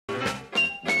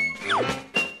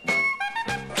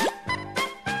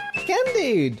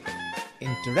Candid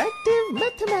Interactive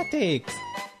Mathematics,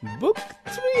 Book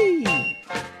 3.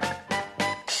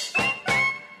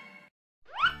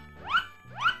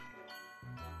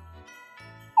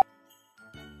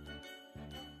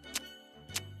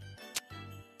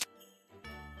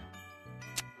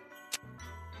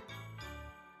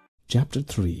 Chapter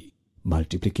 3,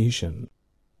 Multiplication.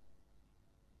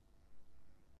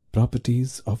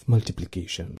 Properties of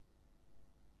multiplication.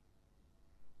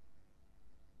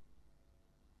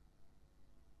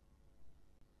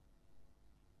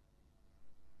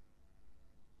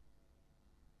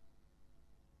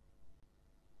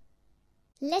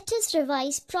 Let us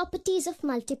revise properties of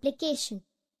multiplication.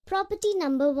 Property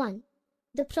number 1.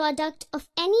 The product of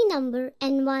any number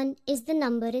and 1 is the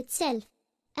number itself.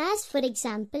 As for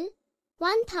example,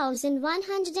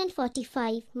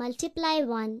 1145 multiply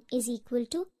 1 is equal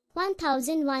to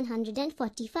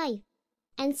 1145.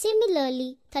 And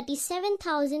similarly,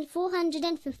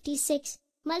 37,456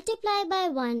 multiplied by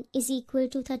 1 is equal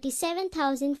to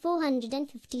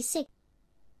 37,456.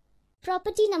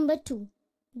 Property number 2.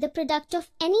 The product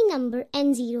of any number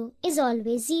and 0 is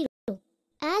always 0.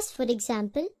 As for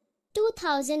example,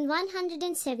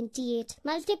 2178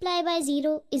 multiplied by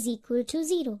 0 is equal to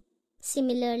 0.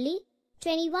 Similarly,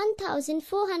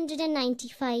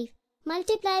 21,495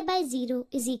 multiplied by 0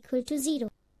 is equal to 0.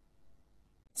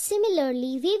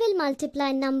 Similarly, we will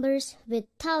multiply numbers with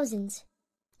thousands.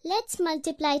 Let's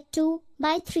multiply 2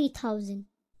 by 3000.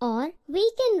 Or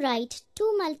we can write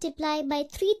 2 multiplied by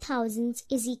 3000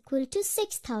 is equal to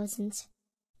 6000.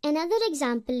 Another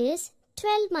example is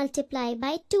 12 multiplied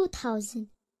by 2000.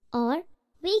 Or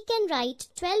we can write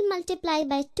 12 multiplied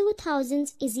by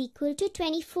 2000 is equal to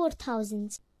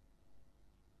 24,000.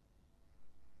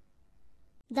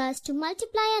 Thus, to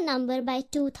multiply a number by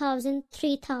 2000,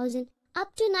 3000,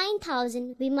 up to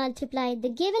 9000, we multiply the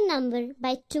given number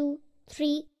by 2,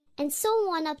 3, and so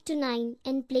on up to 9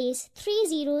 and place 3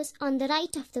 zeros on the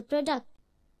right of the product.